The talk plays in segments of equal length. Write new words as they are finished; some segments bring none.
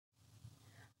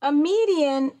A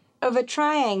median of a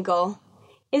triangle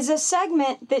is a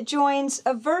segment that joins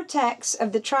a vertex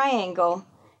of the triangle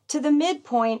to the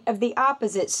midpoint of the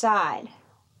opposite side.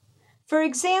 For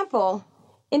example,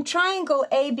 in triangle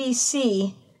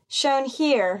ABC, shown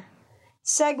here,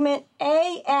 segment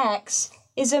AX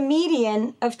is a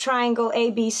median of triangle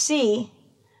ABC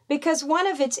because one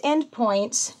of its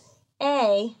endpoints,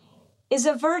 A, is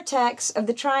a vertex of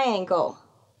the triangle,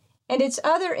 and its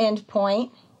other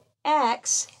endpoint,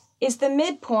 X, is the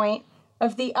midpoint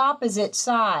of the opposite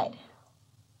side.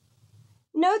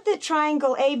 Note that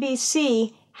triangle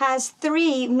ABC has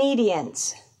three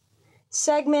medians.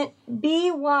 Segment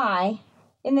BY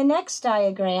in the next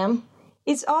diagram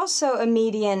is also a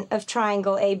median of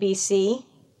triangle ABC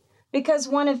because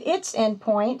one of its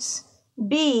endpoints,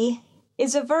 B,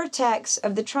 is a vertex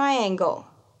of the triangle,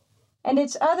 and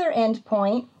its other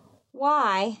endpoint,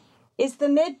 Y, is the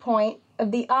midpoint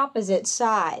of the opposite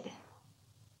side.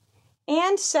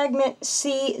 And segment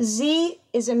CZ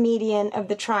is a median of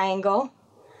the triangle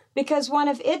because one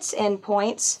of its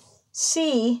endpoints,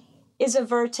 C, is a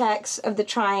vertex of the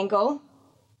triangle,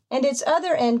 and its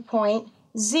other endpoint,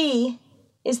 Z,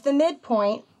 is the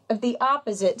midpoint of the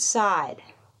opposite side.